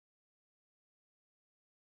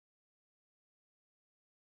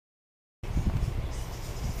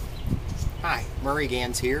Murry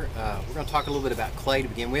again here. We're going to talk a little bit about clay to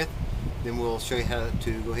begin with. Then we'll show you how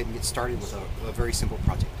to go ahead and get started with a very simple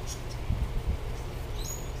project.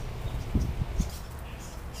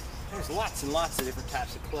 There's lots and lots of different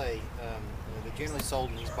types of clay. They're generally sold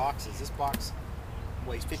in these boxes. This box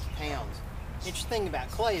weighs 50 pounds. Interesting thing about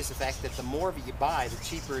clay is the fact that the more of it you buy, the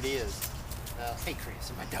cheaper it is. Hey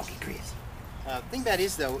Chris, my doggy Chris. The thing about it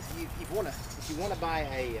is though, if you want to buy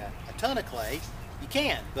a ton of clay, you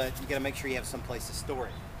can, but you got to make sure you have some place to store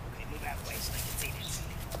it. Okay, move out of the way so I can see this.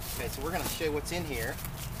 Okay, so we're going to show you what's in here.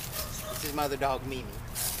 This is my other dog Mimi.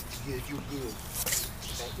 Good, you're good.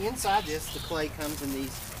 Okay, inside this, the clay comes in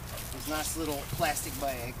these nice little plastic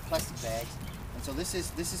bags, and so this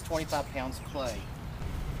is 25 pounds of clay.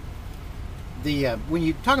 When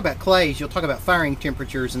you talk about clays, you'll talk about firing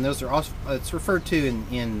temperatures, and those are also it's referred to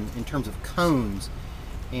in terms of cones.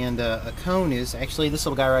 And a cone is actually this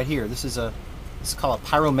little guy right here. This is called a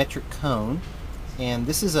pyrometric cone, and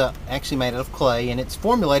this is actually made out of clay, and it's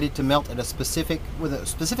formulated to melt at a specific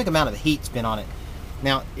amount of heat spent on it.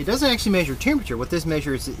 Now, it doesn't actually measure temperature. What this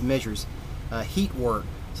measures, it measures heat work.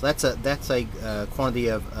 So that's a quantity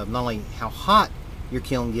of not only how hot your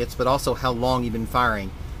kiln gets, but also how long you've been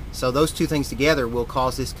firing. So those two things together will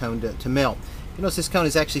cause this cone to melt. You notice this cone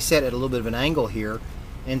is actually set at a little bit of an angle here,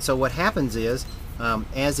 and so what happens is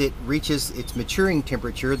as it reaches its maturing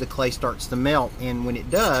temperature, the clay starts to melt, and when it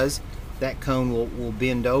does, that cone will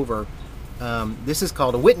bend over. This is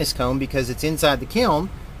called a witness cone because it's inside the kiln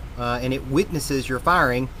and it witnesses your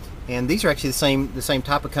firing. And these are actually the same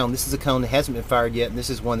type of cone. This is a cone that hasn't been fired yet, and this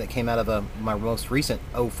is one that came out of my most recent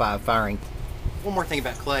 05 firing. One more thing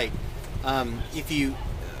about clay. If you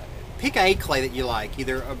pick a clay that you like,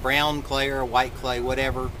 either a brown clay or a white clay,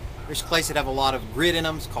 whatever. There's clays that have a lot of grit in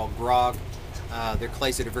them. It's called grog. They're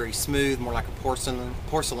clays that are very smooth, more like a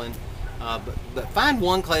porcelain. But find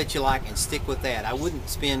one clay that you like and stick with that. I wouldn't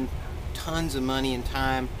spend tons of money and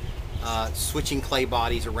time switching clay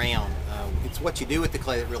bodies around. It's what you do with the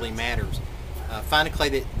clay that really matters. Find a clay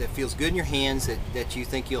that feels good in your hands, that you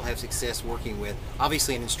think you'll have success working with.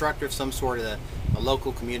 Obviously, an instructor of some sort at a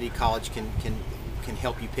local community college can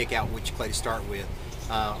help you pick out which clay to start with.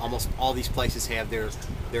 Almost all these places have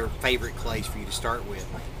their favorite clays for you to start with.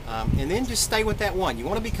 And then just stay with that one. You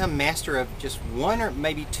want to become master of just one or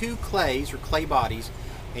maybe two clays or clay bodies,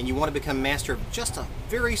 and you want to become master of just a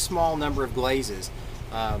very small number of glazes.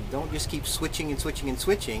 Don't just keep switching and switching and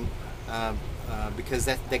switching because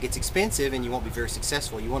that gets expensive and you won't be very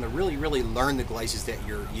successful. You want to really learn the glazes that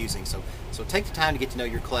you're using. So take the time to get to know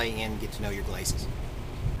your clay and get to know your glazes.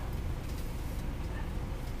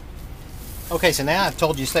 Okay, so now I've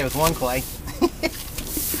told you to stay with one clay.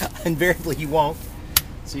 Invariably you won't.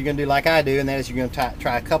 So you're going to do like I do, and that is you're going to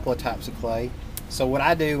try a couple of types of clay. So what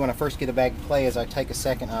I do when I first get a bag of clay is I take a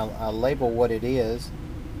second, I'll label what it is,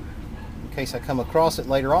 in case I come across it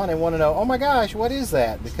later on and want to know, oh my gosh, what is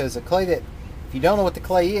that? Because a clay that, if you don't know what the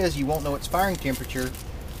clay is, you won't know its firing temperature,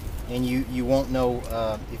 and you won't know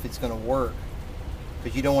if it's going to work,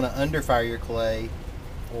 because you don't want to underfire your clay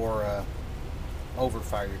or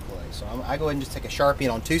overfire your clay. So I go ahead and just take a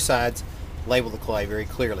Sharpie on two sides, label the clay very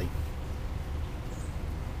clearly.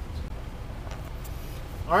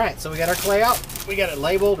 Alright, so we got our clay out, we got it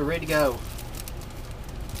labeled, we're ready to go.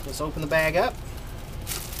 Let's open the bag up.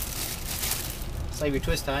 Save your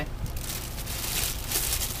twist tie.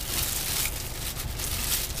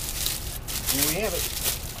 Here we have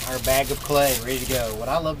it, our bag of clay ready to go. What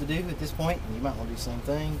I love to do at this point, and you might want to do the same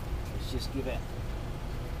thing, is just give it.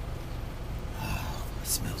 It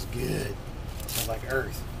smells good. It smells like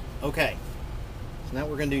earth. Okay. So now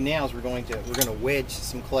what we're going to do now is we're going to wedge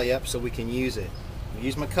some clay up so we can use it. I'm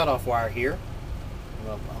use my cutoff wire here. I'm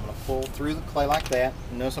going to pull through the clay like that.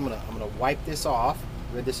 And notice I'm going to wipe this off.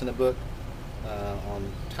 I read this in a book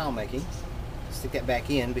on tile making. Stick that back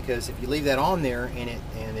in, because if you leave that on there and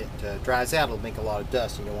it dries out, it'll make a lot of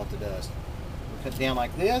dust. You don't want the dust. We'll cut down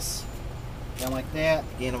like this, down like that.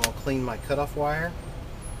 Again, I'm going to clean my cutoff wire.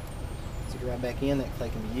 Stick it right back in. That clay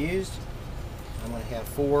can be used. I'm going to have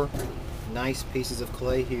 4 nice pieces of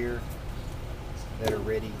clay here that are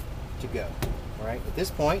ready to go. All right, at this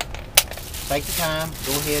point, take the time,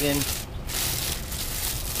 go ahead and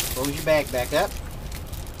close your bag back up.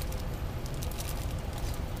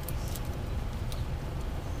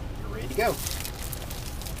 You're ready to go.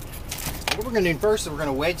 What we're going to do first is we're going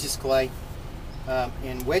to wedge this clay,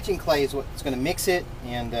 and wedging clay is what's going to mix it,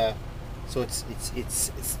 and so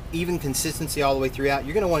it's even consistency all the way throughout.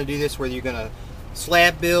 You're going to want to do this whether you're going to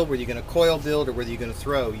slab build, whether you're going to coil build, or whether you're going to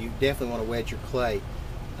throw. You definitely want to wedge your clay.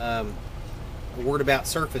 A word about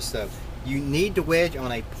surface though. You need to wedge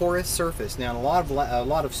on a porous surface. Now, in a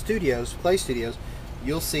lot of studios, clay studios,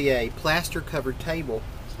 you'll see a plaster covered table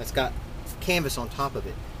that's got canvas on top of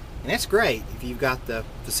it, and that's great if you've got the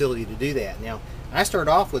facility to do that. Now, I started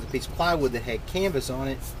off with a piece of plywood that had canvas on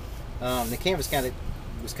it. The canvas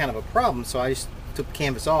was kind of a problem, so I just took the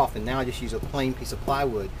canvas off, and now I just use a plain piece of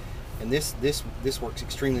plywood, and this works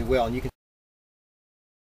extremely well. And you can